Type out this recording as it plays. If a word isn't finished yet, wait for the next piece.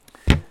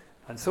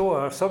And so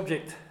our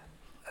subject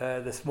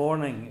this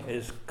morning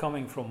is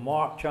coming from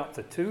Mark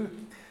chapter 2,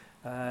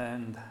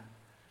 and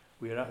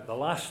we're at the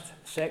last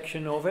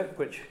section of it,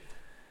 which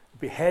will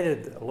be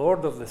headed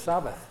Lord of the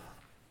Sabbath.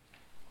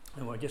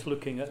 And we're just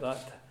looking at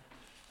that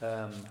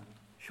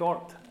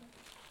short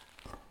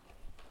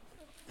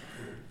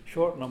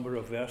number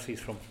of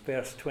verses from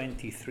verse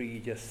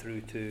 23 just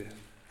through to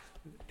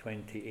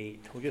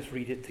 28. We'll just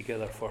read it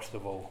together first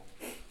of all.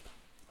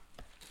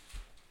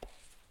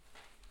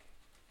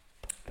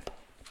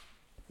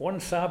 One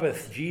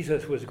Sabbath,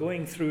 Jesus was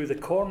going through the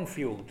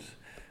cornfields,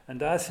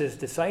 and as his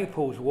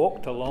disciples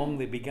walked along,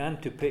 they began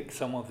to pick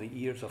some of the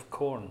ears of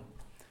corn.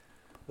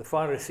 The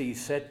Pharisees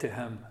said to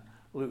him,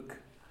 "Look,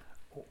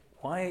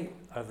 why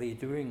are they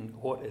doing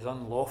what is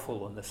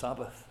unlawful on the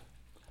Sabbath?"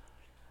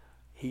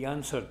 He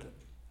answered,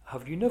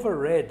 "Have you never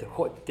read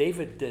what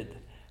David did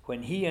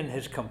when he and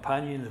his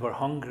companions were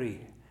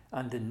hungry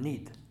and in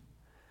need?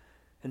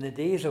 In the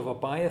days of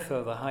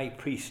Abiathar the high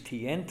priest,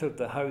 he entered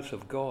the house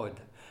of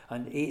God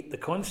and ate the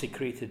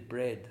consecrated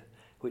bread,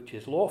 which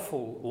is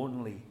lawful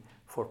only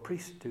for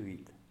priests to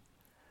eat.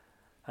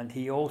 And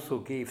he also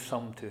gave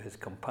some to his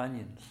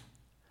companions.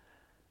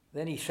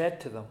 Then he said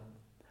to them,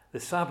 'The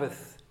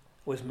Sabbath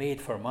was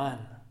made for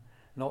man,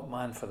 not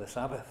man for the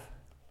Sabbath.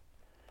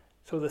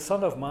 So the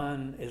Son of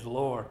Man is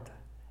Lord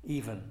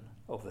even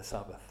of the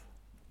Sabbath.'"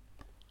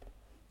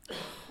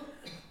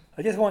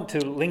 I just want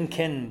to link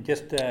in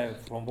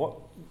from what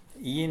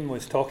Ian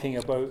was talking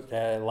about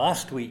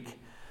last week.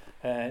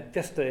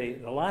 Just the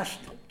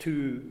last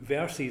two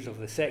verses of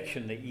the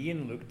section that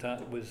Ian looked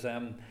at was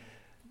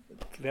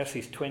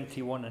verses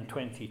 21 and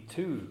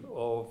 22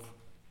 of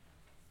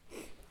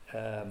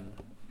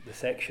the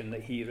section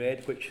that he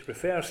read, which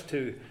refers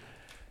to,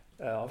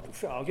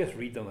 I'll just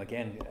read them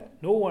again.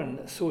 "No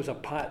one sews a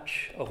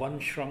patch of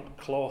unshrunk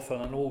cloth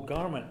on an old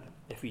garment.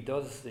 If he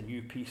does, the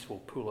new piece will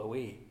pull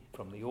away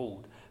from the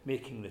old,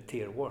 making the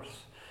tear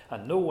worse.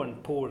 And no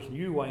one pours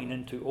new wine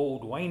into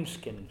old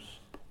wineskins.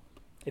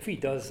 If he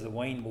does, the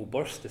wine will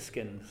burst the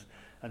skins,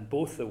 and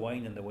both the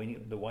wine and the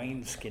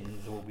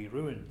wineskins will be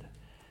ruined.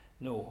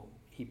 No,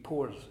 he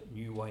pours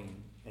new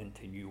wine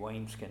into new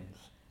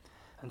wineskins."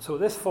 And so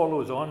this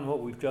follows on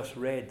what we've just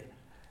read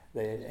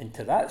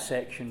into that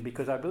section,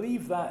 because I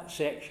believe that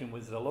section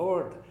was the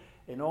Lord,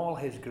 in all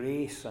his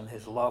grace and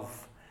his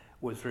love,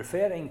 was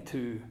referring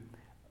to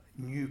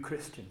new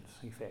Christians,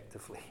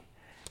 effectively.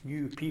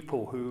 New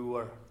people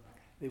who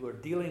were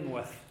dealing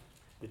with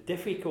the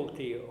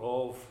difficulty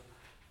of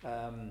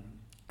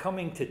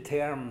coming to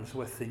terms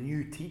with the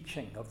new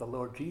teaching of the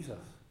Lord Jesus.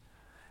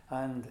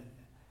 And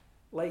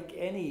like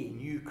any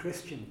new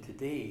Christian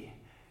today,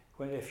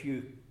 if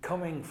you're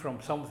coming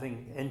from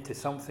something into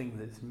something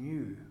that's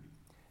new,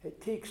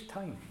 it takes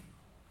time.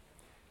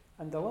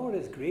 And the Lord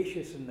is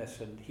gracious in this,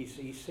 and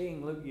he's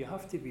saying, look, you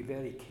have to be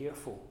very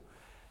careful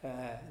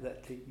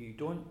that you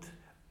don't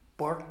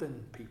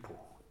burden people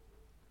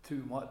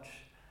too much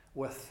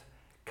with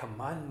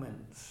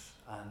commandments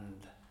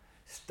and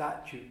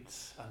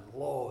statutes and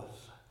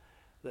laws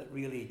that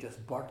really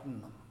just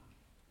burden them.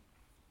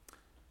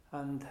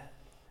 And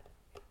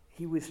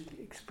he was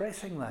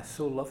expressing that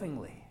so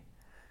lovingly.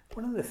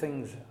 One of the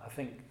things I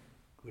think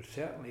we're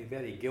certainly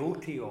very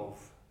guilty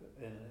of,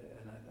 and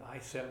I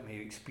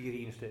certainly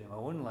experienced it in my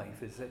own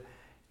life, is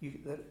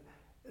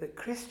that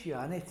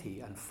Christianity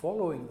and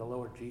following the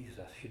Lord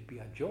Jesus should be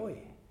a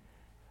joy.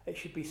 It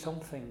should be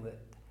something that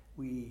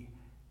we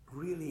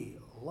really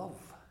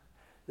love,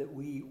 that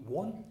we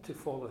want to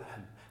follow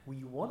him.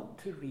 We want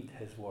to read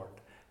his word.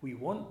 We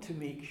want to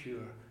make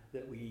sure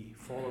that we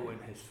follow in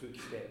his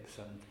footsteps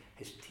and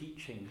his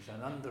teachings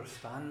and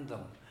understand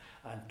them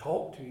and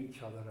talk to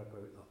each other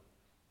about them.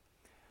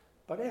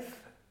 But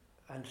if,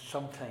 and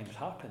sometimes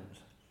happens,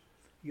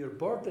 you're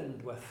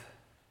burdened with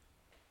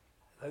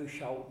 "thou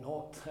shalt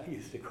not," I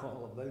used to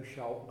call them, "thou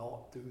shalt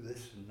not do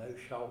this and thou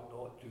shalt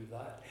not do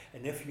that,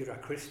 and if you're a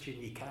Christian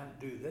you can't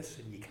do this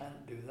and you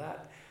can't do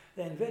that,"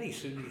 then very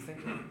soon you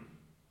think,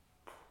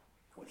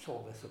 what's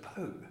all this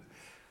about?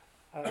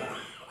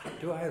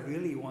 Do I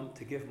really want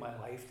to give my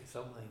life to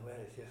something where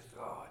it's just,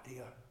 oh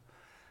dear,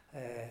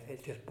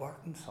 it's just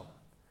burdensome?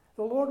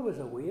 The Lord was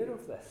aware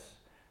of this,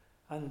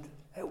 and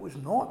it was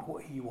not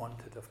what he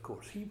wanted, of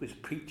course. He was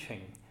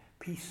preaching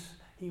peace,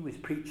 he was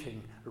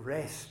preaching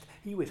rest,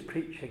 he was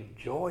preaching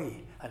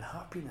joy and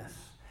happiness,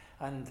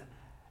 and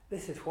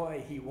this is why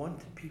he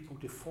wanted people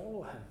to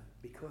follow him,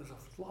 because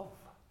of love.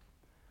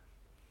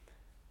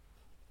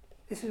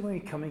 This is when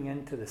we're coming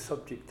into the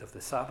subject of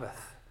the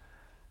Sabbath.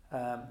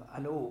 I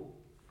know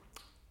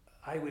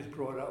I was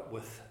brought up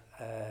with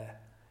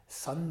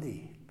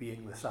Sunday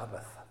being the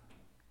Sabbath,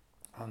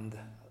 and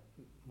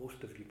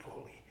most of you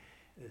probably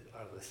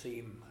are the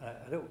same.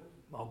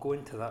 I'll go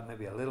into that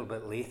maybe a little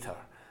bit later,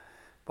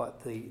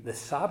 but the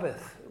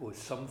Sabbath was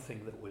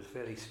something that was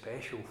very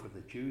special for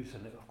the Jews,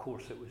 and of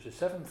course it was the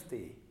seventh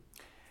day,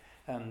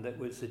 and it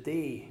was the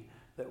day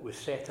that was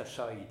set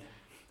aside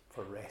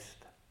for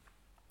rest.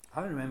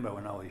 I remember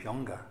when I was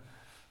younger,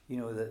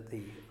 that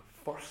the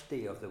first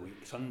day of the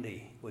week,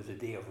 Sunday, was a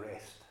day of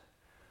rest.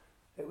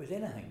 it was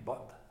anything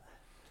but,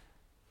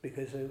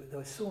 because there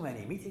was so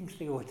many meetings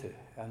to go to,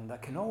 and I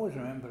can always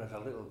remember as a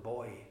little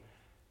boy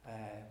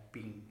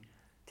being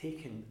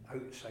taken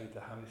outside the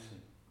house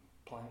and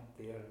planked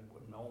there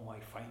with all my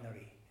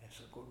finery, and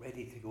so got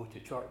ready to go to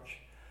church,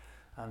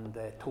 and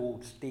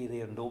told stay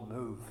there and don't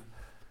move,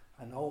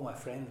 and all my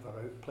friends were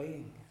out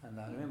playing, and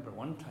I remember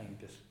one time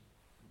just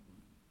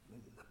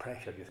the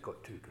pressure just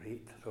got too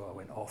great, so I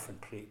went off and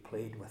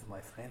played with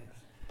my friends,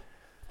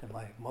 and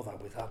my mother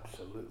was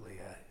absolutely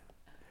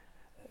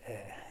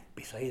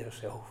beside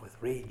herself with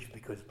rage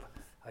because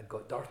I'd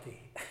got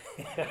dirty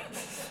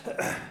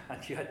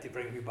and she had to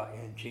bring me back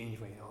in and change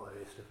me and all the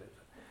rest of it.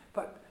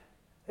 But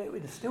it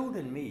instilled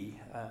in me,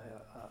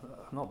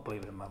 I'm not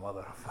blaming my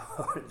mother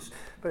for it,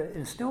 but it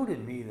instilled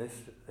in me this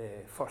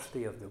first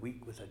day of the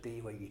week was a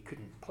day where you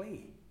couldn't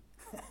play.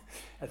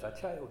 As a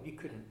child, you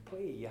couldn't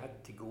play. You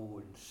had to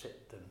go and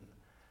sit in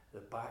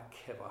the back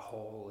of a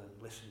hall and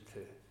listen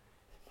to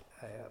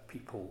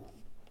people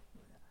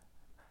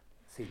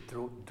say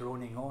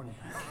droning on.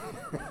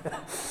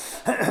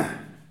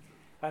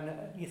 And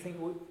you think,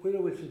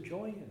 where was the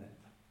joy in it?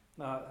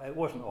 Now, it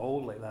wasn't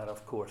all like that,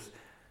 of course,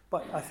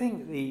 but I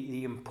think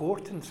the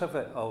importance of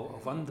it,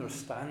 of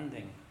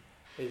understanding,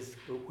 is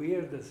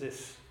where does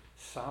this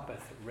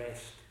Sabbath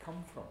rest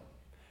come from?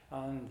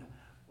 And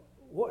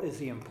what is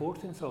the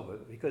importance of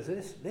it? Because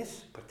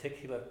this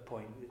particular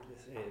point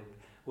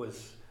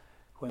was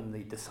when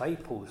the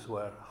disciples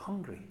were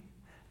hungry.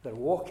 They're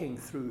walking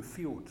through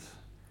fields,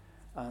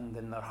 and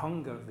in their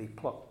hunger they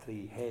plucked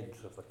the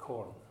heads of the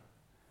corn,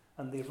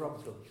 and they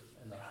rubbed them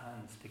in their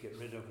hands to get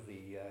rid of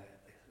the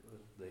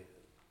what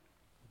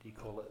do you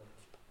call it,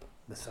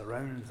 the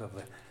surrounds of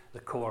the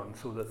corn,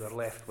 so that they're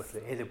left with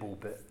the edible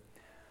bit.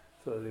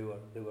 So they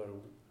were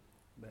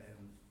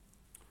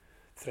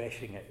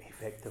threshing it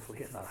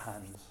effectively in their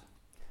hands.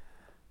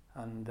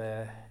 And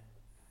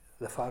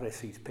the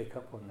Pharisees pick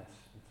up on this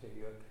and say,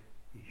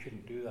 you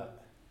shouldn't do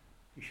that.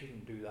 You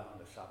shouldn't do that on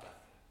the Sabbath.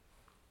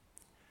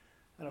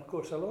 And of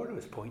course the Lord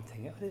was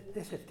pointing out,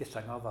 this is just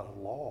another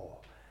law.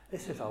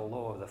 This is a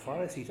law of the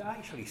Pharisees. It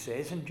actually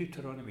says in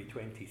Deuteronomy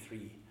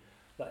 23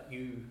 that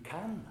you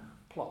can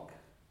pluck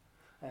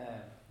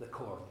the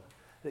corn,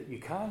 that you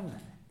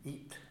can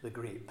eat the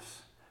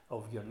grapes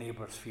of your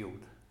neighbour's field.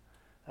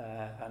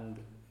 And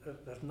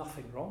there's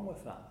nothing wrong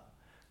with that.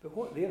 But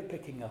what they're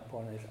picking up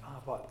on is,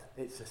 but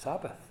it's the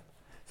Sabbath.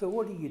 So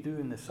what do you do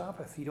in the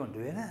Sabbath? You don't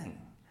do anything.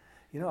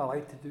 You're not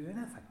allowed to do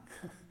anything.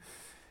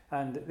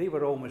 And they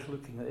were almost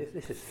looking at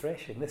this is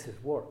threshing, this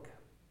is work.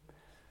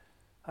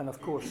 And of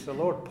course the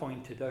Lord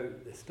pointed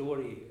out the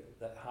story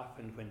that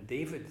happened when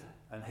David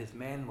and his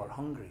men were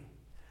hungry.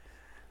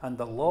 And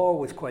the law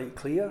was quite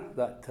clear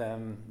that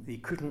they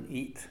couldn't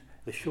eat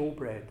the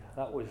showbread.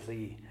 That was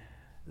the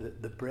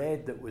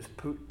bread that was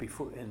put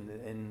before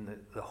in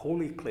the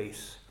holy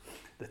place.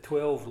 The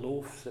 12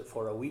 loaves that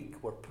for a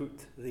week were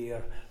put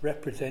there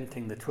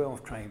representing the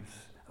 12 tribes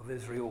of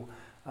Israel,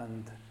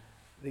 and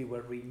they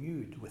were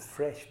renewed with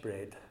fresh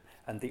bread,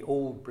 and the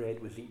old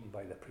bread was eaten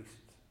by the priests.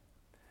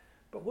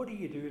 But what do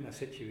you do in a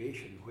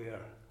situation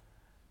where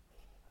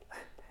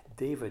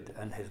David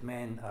and his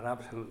men are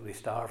absolutely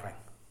starving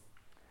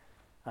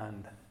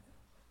and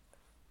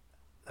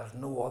there's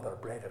no other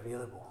bread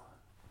available?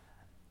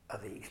 Are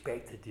they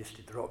expected just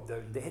to drop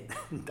down dead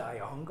and die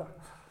of hunger?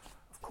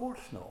 Of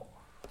course not.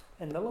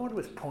 And the Lord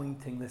was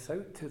pointing this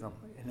out to them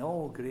in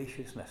all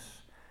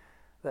graciousness,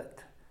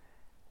 that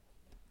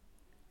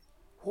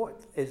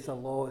what is the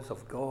laws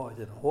of God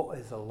and what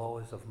is the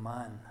laws of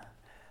man?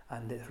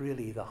 And it's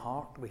really the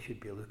heart we should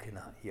be looking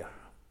at here.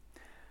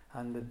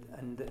 And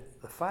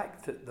the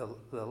fact that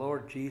the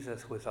Lord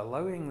Jesus was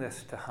allowing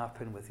this to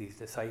happen with his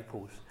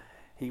disciples,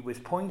 he was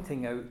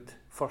pointing out,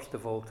 first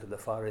of all, to the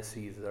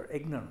Pharisees, their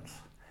ignorance,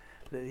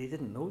 that they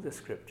didn't know the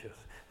scriptures.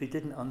 They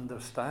didn't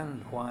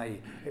understand why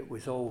it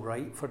was all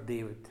right for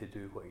David to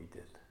do what he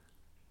did.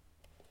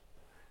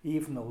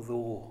 Even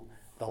although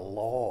the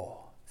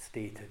law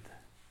stated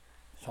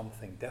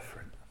something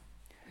different.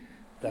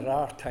 There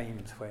are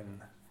times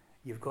when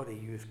you've got to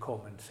use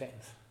common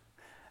sense.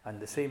 And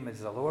the same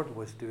as the Lord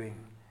was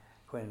doing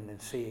when in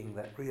saying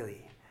that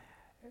really,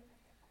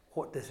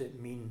 what does it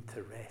mean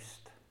to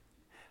rest?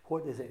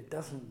 What does it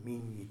doesn't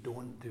mean you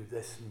don't do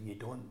this and you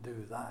don't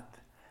do that.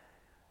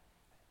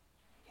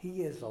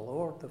 He is the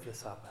Lord of the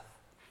Sabbath.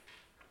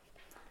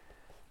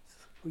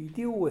 We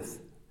deal with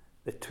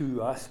the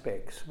two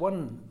aspects.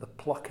 One, the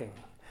plucking.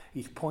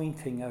 He's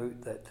pointing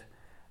out that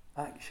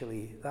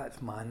actually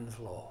that's man's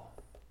law,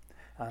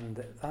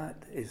 and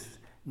that is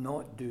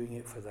not doing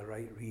it for the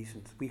right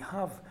reasons. We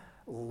have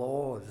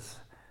laws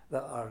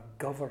that are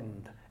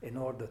governed in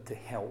order to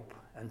help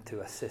and to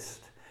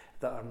assist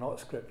that are not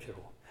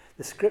scriptural.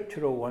 The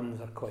scriptural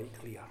ones are quite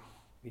clear.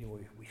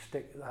 We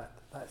stick that,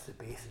 that's the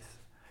basis.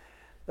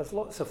 There's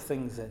lots of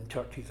things in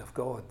churches of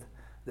God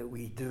that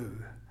we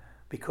do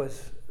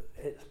because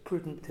it's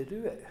prudent to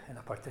do it in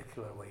a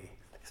particular way.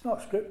 It's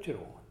not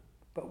scriptural,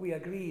 but we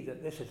agree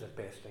that this is the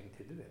best thing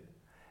to do it.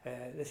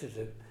 This is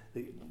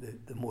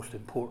the most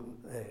important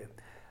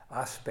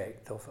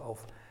aspect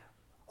of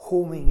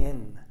homing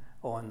in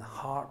on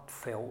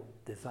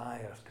heartfelt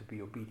desires to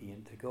be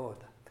obedient to God.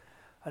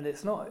 And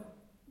it's not,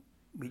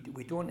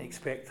 we don't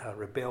expect a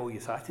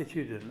rebellious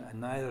attitude,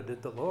 and neither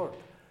did the Lord.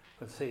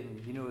 But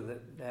saying,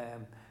 that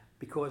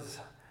because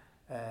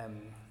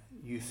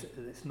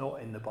it's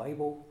not in the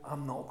Bible,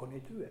 I'm not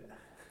going to do it.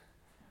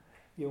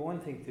 You're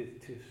wanting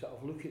to sort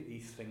of look at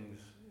these things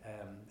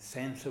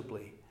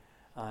sensibly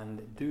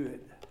and do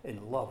it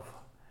in love,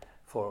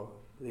 for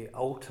the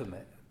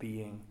ultimate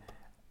being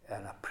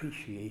an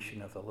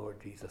appreciation of the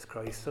Lord Jesus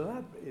Christ.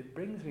 So it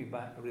brings me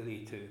back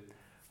really to,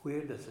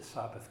 where does the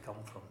Sabbath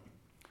come from?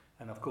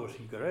 And of course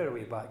you go right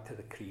away back to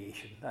the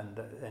creation, and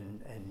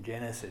in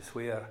Genesis,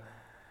 where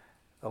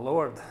the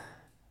Lord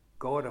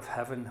God of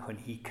heaven, when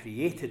he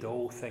created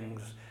all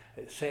things,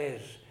 it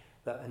says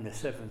that in the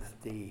seventh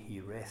day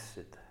he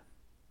rested.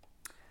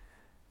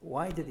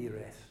 Why did he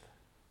rest?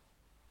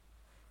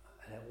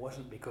 And it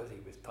wasn't because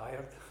he was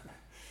tired.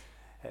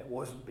 It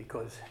wasn't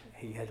because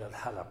he had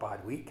a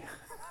bad week.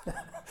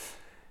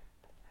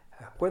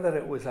 Whether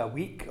it was a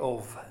week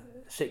of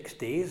 6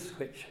 days,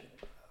 which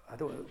I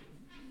don't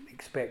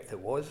expect it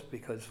was,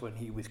 because when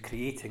he was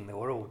creating the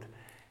world,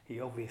 he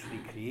obviously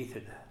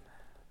created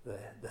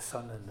the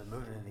sun and the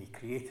moon, and he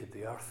created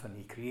the earth, and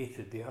he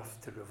created the earth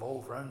to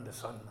revolve around the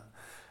sun,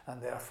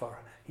 and therefore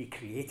he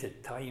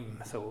created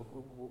time. So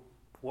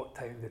what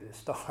time did it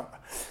start?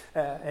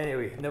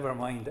 Anyway, never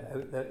mind.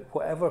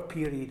 Whatever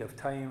period of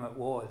time it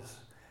was,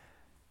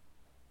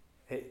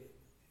 it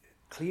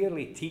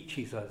clearly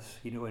teaches us,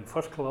 in 1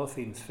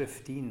 Corinthians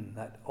 15,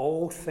 that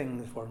all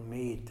things were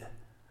made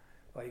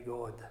by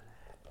God.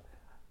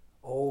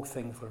 All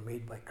things were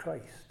made by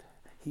Christ.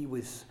 He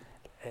was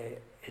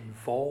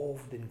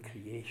involved in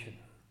creation.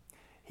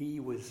 He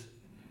was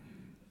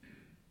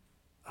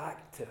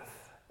active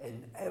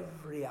in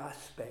every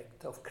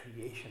aspect of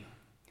creation,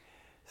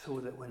 so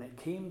that when it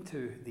came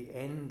to the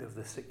end of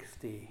the 6th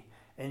day,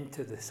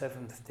 into the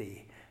 7th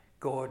day,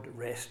 God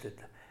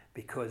rested,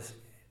 because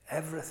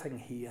everything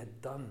he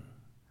had done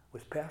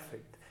was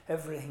perfect.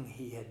 Everything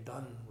he had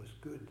done was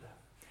good.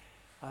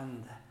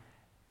 And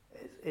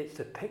it's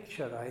a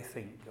picture, I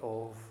think,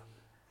 of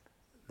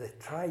the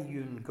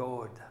triune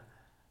God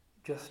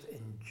just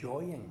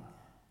enjoying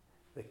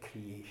the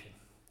creation,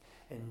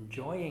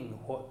 enjoying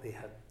what they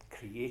had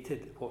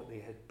created, what they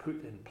had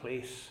put in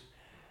place,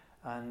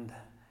 and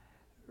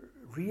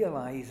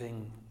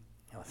realizing,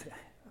 if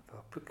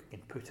I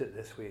can put it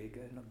this way,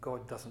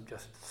 God doesn't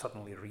just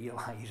suddenly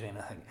realize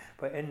anything,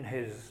 but in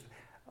his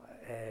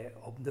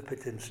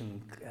omnipotence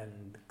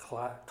and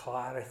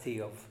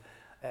clarity of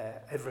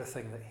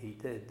everything that he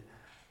did,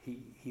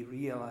 he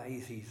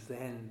realizes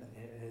then,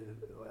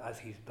 as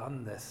he's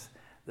done this,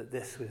 that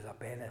this was a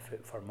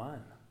benefit for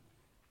man.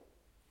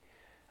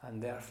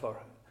 And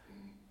therefore,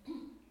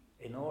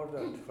 in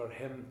order for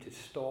him to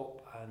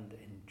stop and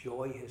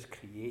enjoy his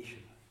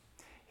creation,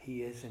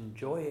 he is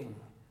enjoying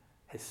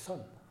his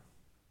son,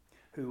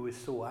 who was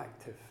so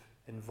active,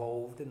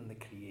 involved in the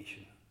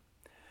creation.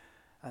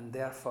 And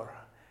therefore,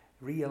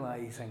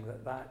 realizing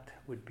that that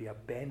would be a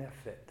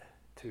benefit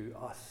to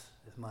us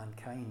as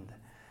mankind,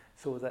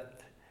 so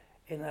that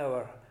in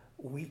our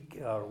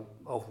week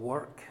of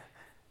work,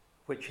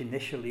 which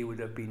initially would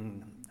have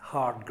been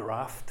hard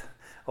graft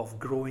of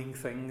growing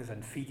things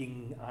and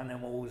feeding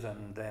animals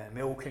and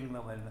milking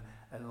them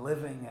and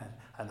living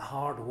and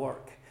hard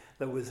work,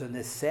 there was a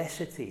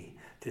necessity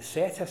to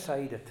set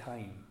aside a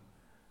time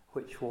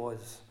which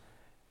was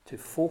to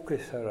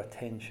focus our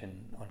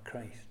attention on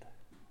Christ.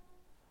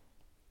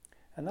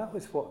 And that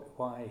was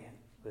why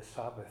the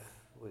Sabbath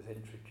was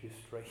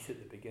introduced right at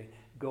the beginning.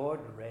 God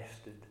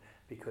rested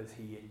because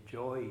he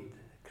enjoyed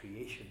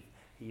creation.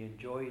 He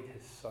enjoyed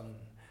his son.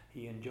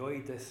 He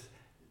enjoyed this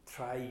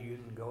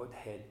triune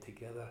Godhead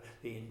together.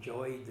 They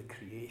enjoyed the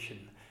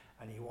creation,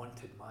 and he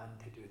wanted man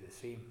to do the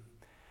same.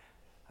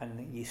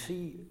 And you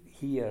see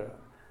here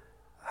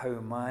how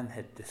man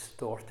had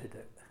distorted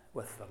it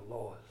with their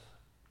laws.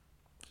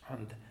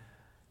 And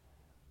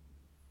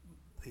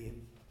the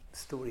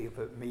story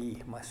about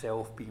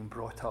myself being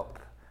brought up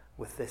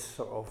with this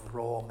sort of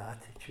wrong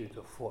attitude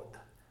of what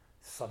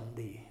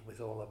Sunday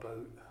was all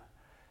about,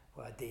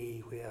 a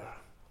day where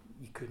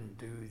you couldn't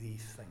do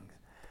these things,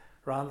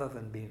 rather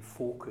than being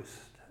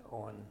focused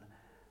on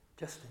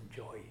just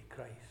enjoy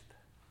Christ.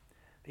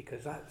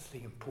 Because that's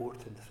the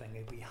important thing,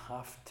 and we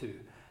have to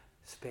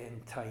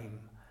spend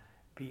time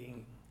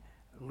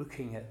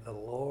looking at the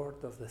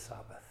Lord of the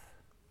Sabbath,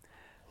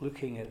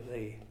 looking at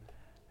the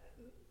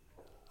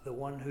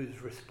one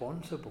who's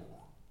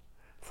responsible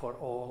for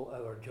all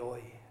our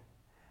joy.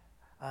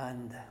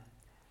 And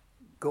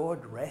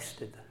God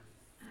rested.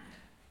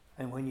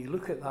 And when you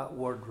look at that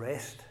word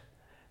rest,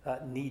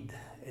 that need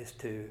is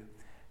to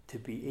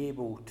be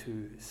able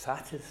to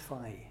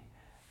satisfy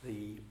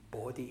the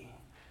body,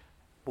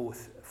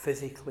 both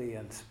physically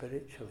and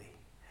spiritually,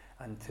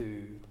 and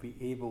to be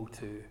able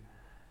to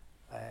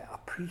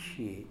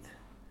appreciate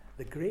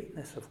the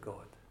greatness of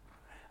God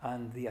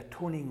and the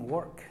atoning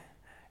work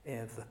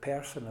of the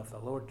person of the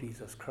Lord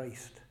Jesus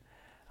Christ,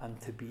 and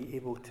to be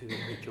able to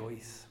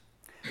rejoice.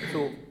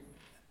 So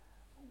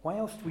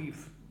whilst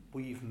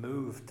we've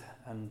moved,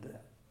 and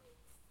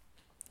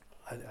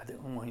I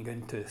don't want to go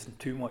into this in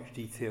too much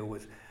detail,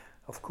 was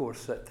of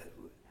course that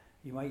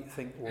you might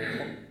think,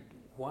 well,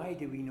 why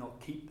do we not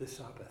keep the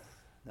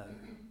Sabbath now?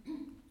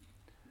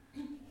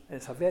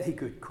 It's a very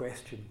good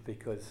question,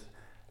 because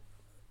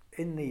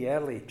in the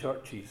early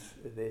churches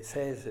it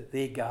says that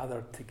they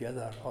gathered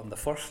together on the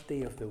first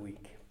day of the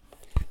week.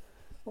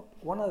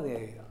 One of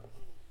the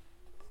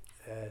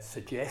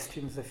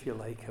suggestions, if you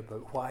like,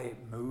 about why it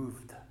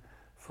moved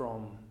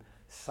from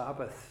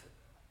Sabbath,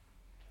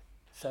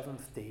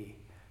 seventh day,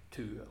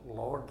 to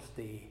Lord's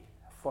Day,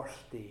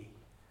 first day,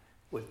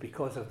 was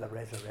because of the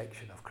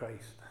resurrection of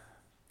Christ.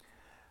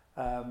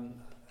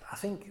 I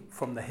think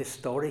from the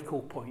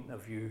historical point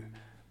of view,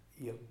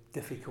 you have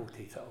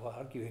difficulty sort of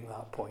arguing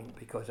that point,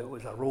 because it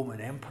was a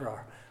Roman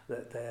emperor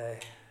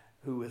that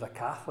who was a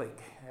Catholic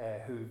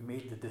who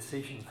made the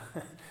decision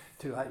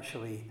to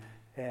actually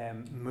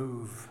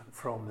move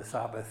from the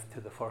Sabbath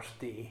to the first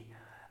day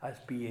as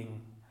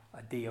being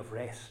a day of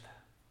rest,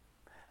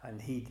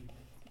 and he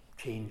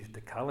changed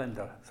the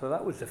calendar. So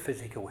that was the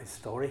physical,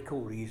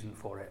 historical reason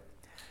for it.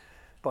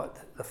 But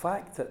the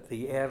fact that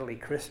the early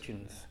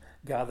Christians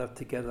gathered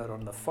together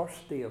on the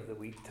first day of the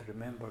week to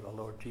remember the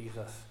Lord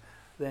Jesus,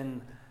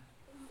 then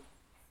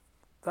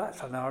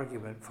that's an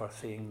argument for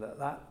saying that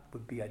that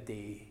would be a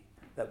day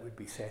that would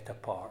be set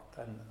apart,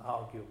 and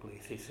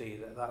arguably they say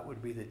that that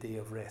would be the day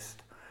of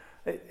rest.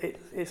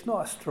 It's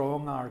not a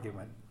strong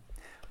argument,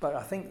 but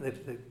I think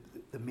that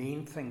the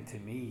main thing to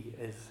me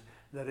is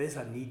there is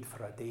a need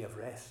for a day of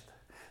rest.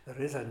 There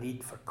is a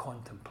need for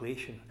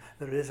contemplation.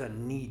 There is a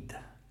need,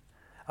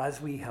 as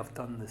we have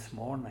done this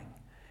morning,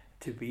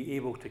 to be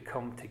able to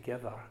come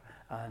together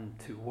and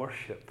to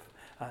worship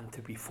and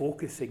to be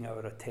focusing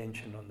our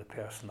attention on the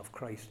person of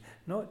Christ,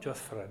 not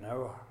just for an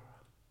hour,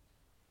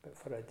 but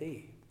for a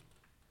day.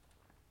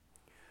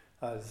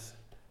 As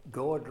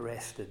God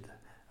rested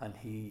and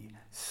he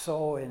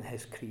saw in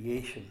his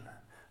creation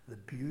the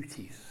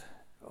beauties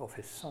of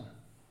his Son.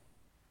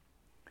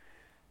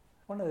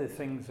 One of the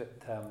things that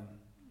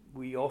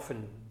we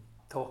often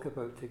talk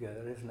about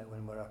together, isn't it,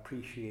 when we're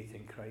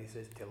appreciating Christ,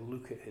 is to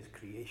look at his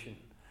creation.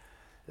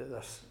 That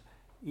there's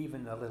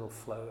even the little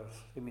flowers.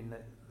 I mean, the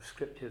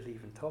scriptures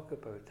even talk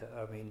about it.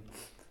 I mean,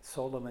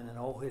 Solomon in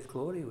all his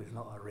glory was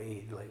not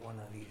arrayed like one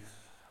of these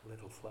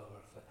little flowers.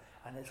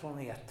 And it's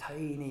only a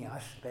tiny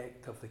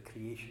aspect of the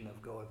creation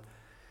of God.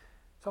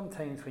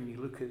 Sometimes when you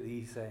look at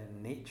these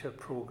nature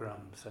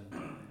programs, and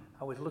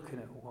I was looking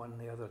at one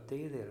the other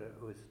day there,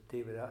 it was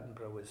David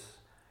Attenborough was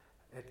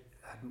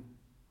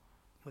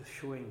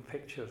showing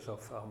pictures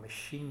of a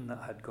machine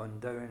that had gone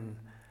down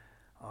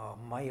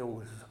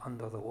miles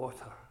under the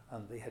water,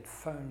 and they had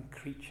found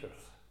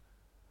creatures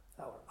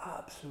that were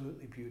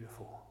absolutely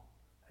beautiful,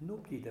 and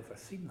nobody had ever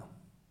seen them,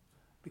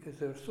 because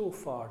they were so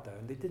far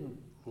down. They didn't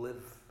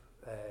live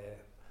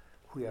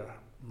where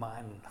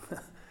man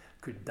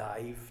could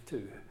dive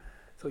to.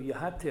 So you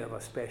had to have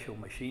a special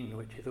machine,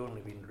 which had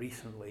only been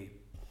recently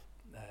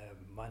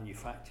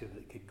manufactured,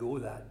 that could go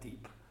that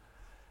deep.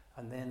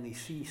 And then they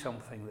see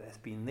something that has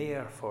been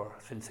there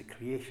since the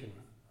creation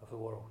of the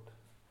world.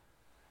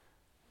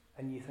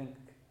 And you think,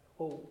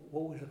 well,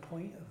 what was the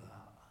point of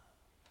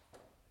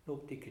that?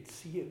 Nobody could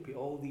see it, but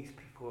all these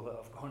people that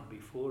have gone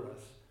before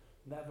us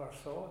never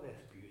saw this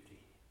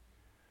beauty.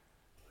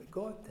 But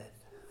God did.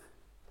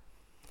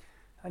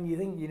 And you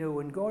think,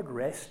 when God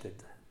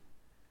rested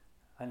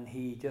and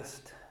he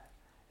just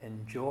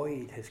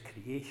enjoyed his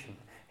creation,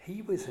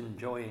 he was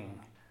enjoying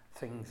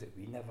things that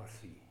we never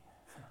see.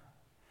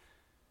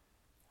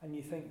 And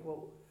you think,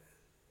 well,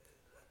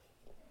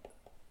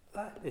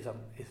 that is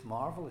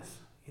marvellous.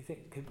 You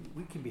think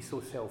we can be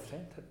so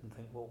self-centered and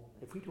think, well,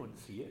 if we don't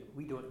see it,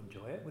 we don't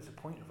enjoy it, what's the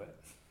point of it?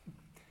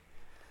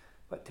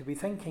 But to be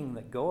thinking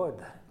that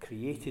God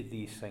created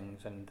these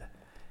things, and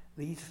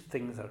these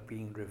things are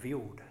being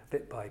revealed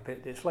bit by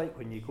bit. It's like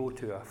when you go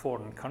to a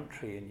foreign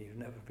country and you've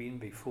never been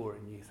before,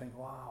 and you think,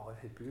 wow,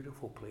 this is a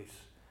beautiful place.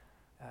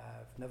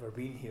 I've never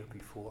been here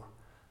before.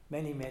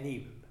 Many,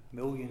 many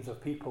millions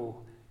of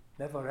people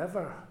never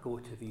ever go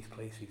to these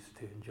places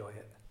to enjoy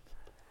it.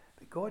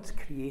 But God's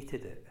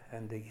created it,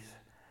 and he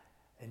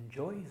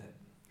enjoys it.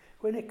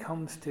 When it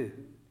comes to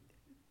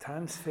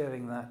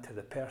transferring that to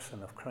the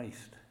person of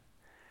Christ,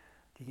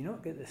 do you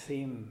not get the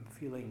same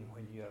feeling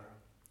when you're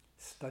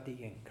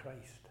studying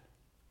Christ,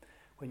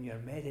 when you're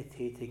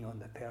meditating on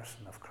the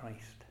person of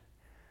Christ,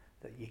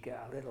 that you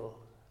get a little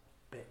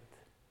bit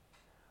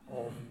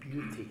of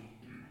beauty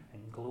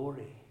and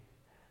glory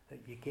that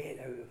you get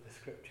out of the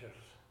scriptures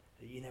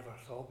that you never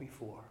saw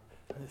before?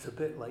 And it's a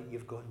bit like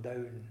you've gone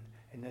down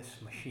in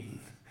this machine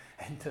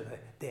into the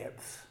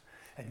depths,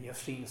 and you've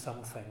seen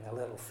something, a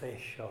little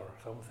fish or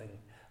something,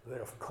 a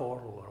bit of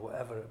coral or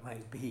whatever it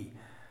might be,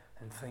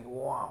 and think,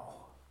 wow,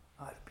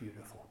 that's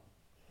beautiful.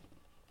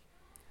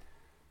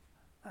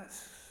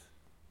 That's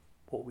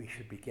what we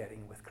should be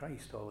getting with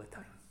Christ all the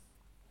time.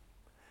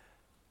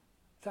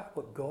 Is that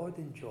what God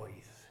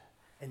enjoys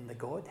in the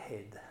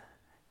Godhead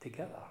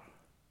together?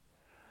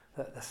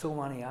 That there's so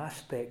many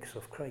aspects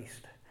of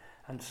Christ,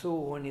 And so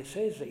when it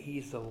says that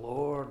he's the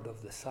Lord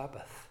of the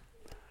Sabbath,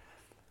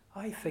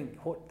 I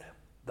think what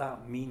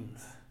that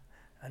means,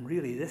 and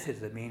really this is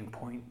the main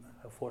point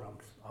of what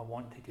I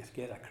want to just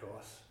get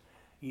across,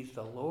 he's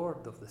the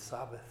Lord of the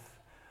Sabbath,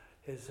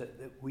 is that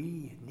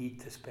we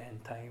need to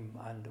spend time,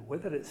 and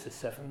whether it's the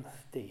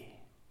seventh day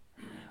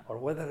or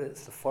whether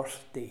it's the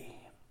first day,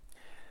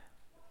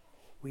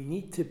 we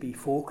need to be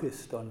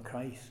focused on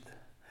Christ,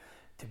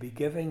 to be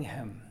giving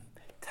him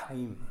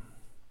time.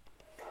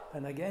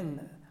 And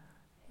again,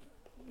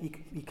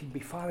 you can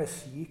be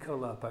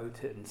pharisaical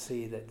about it and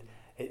say that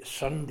it's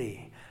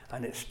Sunday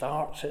and it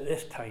starts at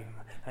this time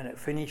and it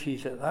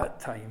finishes at that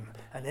time,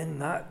 and in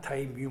that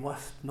time you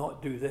must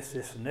not do this,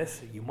 this and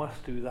this, you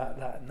must do that,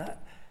 that and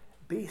that.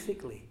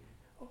 Basically,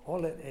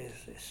 all it is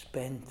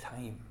spend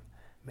time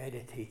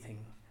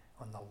meditating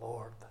on the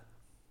Lord.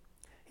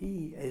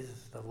 He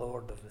is the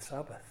Lord of the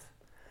Sabbath,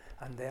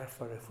 and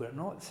therefore if we're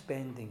not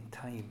spending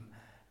time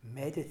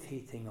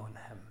meditating on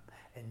him,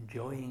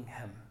 enjoying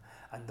him,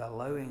 and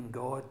allowing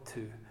God to,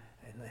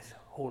 in this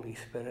Holy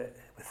Spirit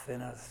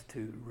within us,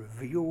 to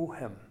reveal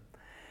him,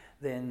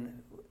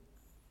 then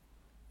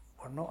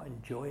we're not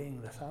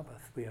enjoying the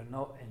Sabbath. We are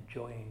not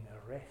enjoying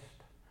a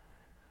rest.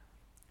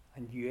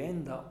 And you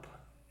end up,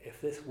 if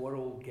this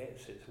world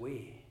gets its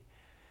way,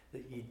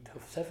 that you'd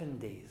have 7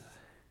 days,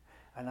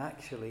 and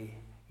actually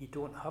you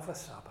don't have a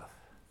Sabbath,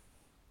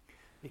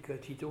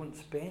 because you don't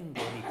spend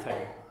any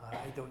time, or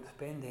I don't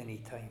spend any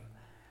time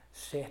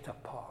set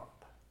apart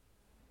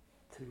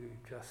to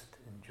just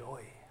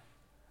enjoy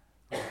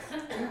rest.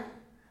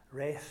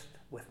 Rest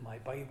with my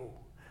Bible,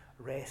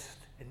 rest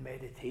in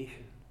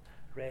meditation,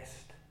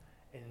 rest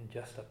in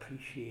just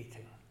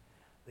appreciating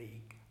the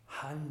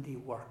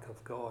handiwork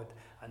of God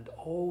and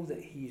all that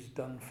he's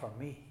done for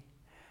me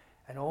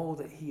and all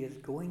that he is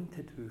going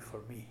to do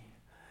for me,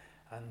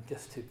 and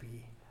just to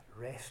be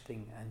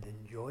resting and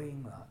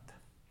enjoying that.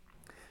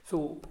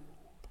 So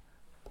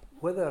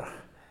whether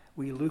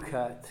we look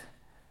at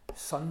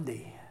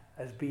Sunday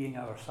as being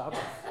our Sabbath,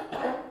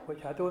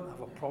 which I don't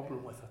have a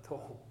problem with at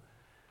all,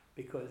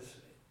 because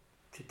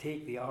to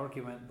take the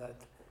argument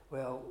that,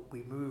 well,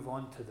 we move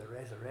on to the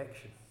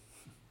resurrection,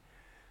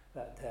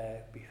 that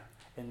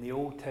in the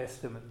Old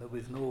Testament there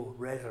was no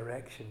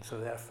resurrection, so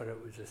therefore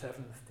it was the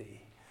seventh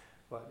day.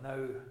 But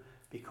now,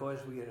 because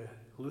we are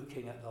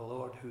looking at the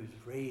Lord who's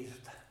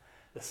raised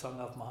the Son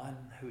of Man,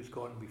 who's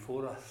gone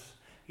before us,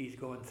 he's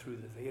gone through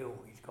the veil,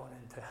 he's gone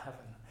into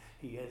heaven,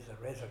 he is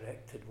a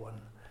resurrected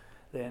one,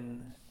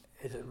 then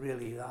is it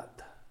really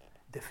that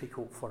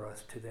difficult for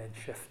us to then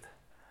shift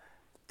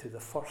to the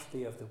first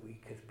day of the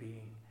week as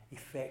being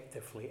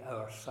effectively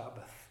our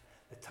Sabbath,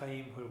 the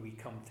time where we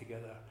come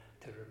together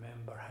to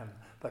remember him,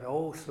 but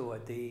also a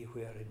day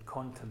where in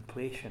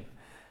contemplation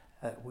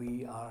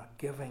we are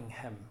giving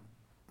him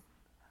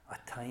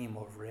a time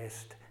of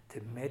rest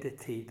to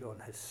meditate on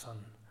his Son,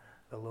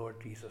 the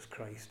Lord Jesus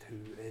Christ,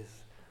 who is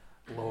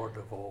Lord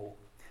of all.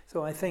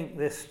 So I think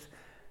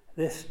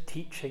this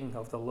teaching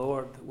of the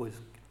Lord was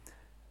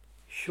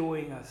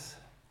showing us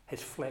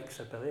his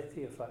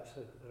flexibility, if that's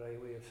the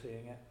right way of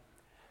saying it,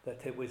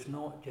 that it was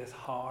not just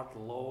hard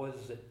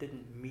laws that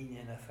didn't mean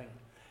anything.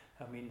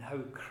 I mean, how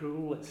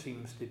cruel it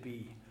seems to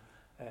be,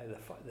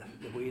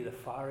 the way the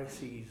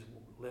Pharisees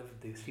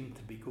lived. They seemed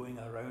to be going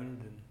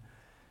around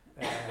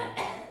and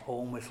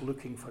almost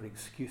looking for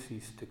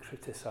excuses to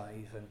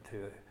criticize and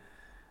to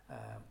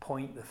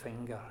point the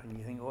finger, and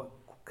you think, what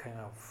kind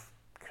of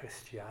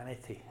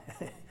Christianity?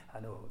 I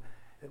know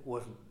it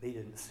wasn't, they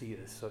didn't see it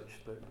as such,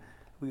 but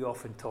we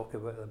often talk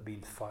about them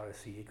being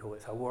Pharisaical.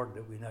 It's a word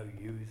that we now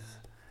use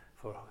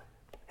for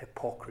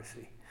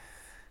hypocrisy.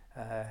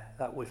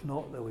 That was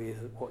not the way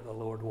that what the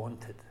Lord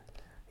wanted.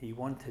 He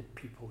wanted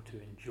people to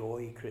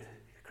enjoy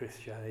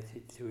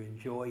Christianity, to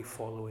enjoy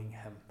following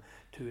him,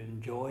 to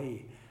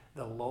enjoy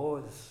the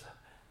laws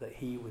that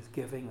he was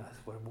giving us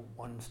were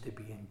ones to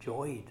be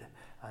enjoyed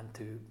and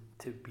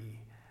to be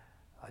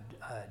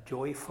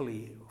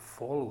joyfully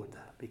followed,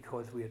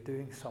 because we are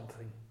doing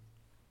something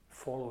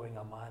following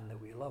a man that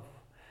we love.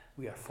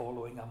 We are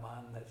following a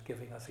man that's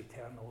giving us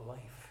eternal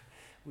life.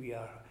 We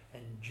are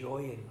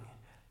enjoying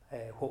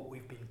what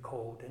we've been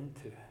called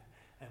into,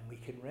 and we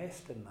can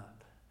rest in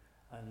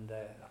that and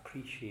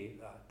appreciate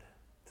that.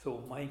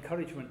 So my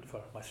encouragement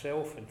for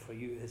myself and for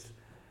you is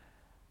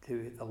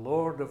to the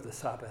Lord of the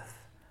Sabbath,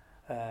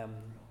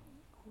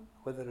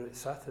 whether it's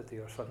Saturday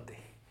or Sunday,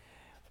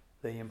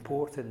 the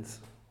importance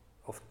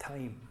of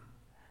time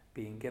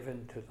being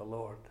given to the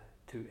Lord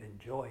to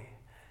enjoy,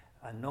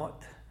 and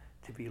not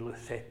to be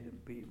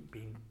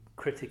being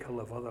critical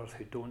of others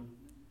who don't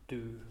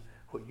do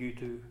what you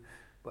do,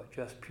 but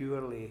just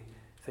purely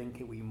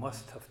thinking we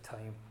must have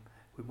time.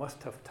 We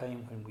must have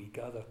time when we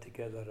gather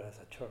together as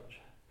a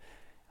church,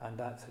 and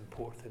that's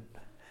important.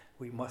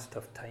 We must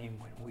have time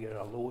when we are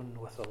alone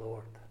with the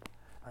Lord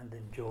and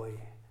enjoy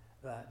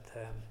that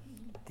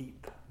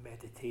deep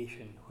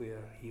meditation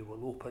where he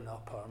will open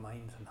up our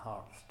minds and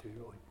hearts to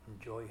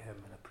enjoy him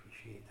and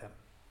appreciate him.